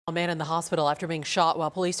A man in the hospital after being shot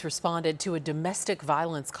while police responded to a domestic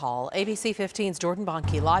violence call. ABC 15's Jordan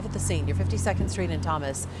Bonnke live at the scene. Your 52nd Street in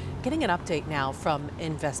Thomas, getting an update now from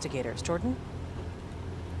investigators. Jordan?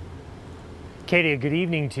 Katie, good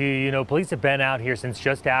evening to you. Police have been out here since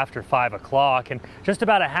just after 5 o'clock, and just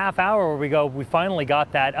about a half hour we finally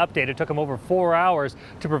got that update. It took them over 4 hours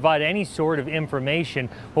to provide any sort of information.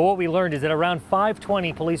 But what we learned is that around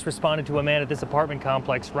 5:20, police responded to a man at this apartment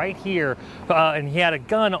complex right here, and he had a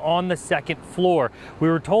gun on the second floor. We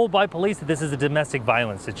were told by police that this is a domestic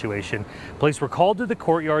violence situation. Police were called to the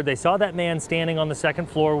courtyard. They saw that man standing on the second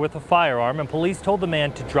floor with a firearm, and police told the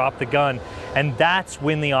man to drop the gun. And that's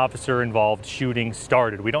when the officer involved shooting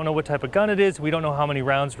started. We don't know what type of gun it is. We don't know how many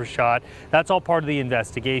rounds were shot. That's all part of the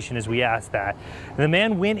investigation as we asked that. And the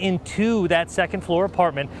man went into that second floor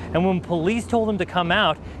apartment, and when police told him to come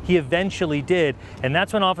out, he eventually did. And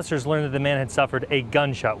that's when officers learned that the man had suffered a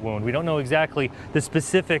gunshot wound. We don't know exactly the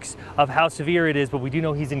specifics of how severe it is, but we do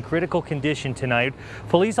know he's in critical condition tonight.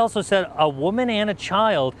 Police also said a woman and a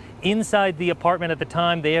child inside the apartment at the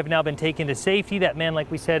time. They have now been taken to safety. That man,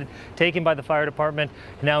 like we said, taken by the fire department,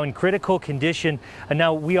 now in critical condition. And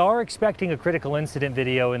now we are expecting a critical incident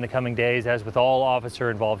video in the coming days, as with all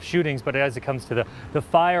officer-involved shootings. But as it comes to the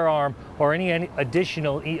firearm or any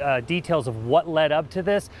additional details of what led up to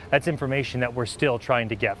this, that's information that we're still trying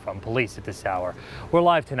to get from police at this hour. We're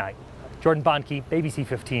live tonight. Jordan Bonnke, ABC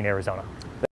 15, Arizona.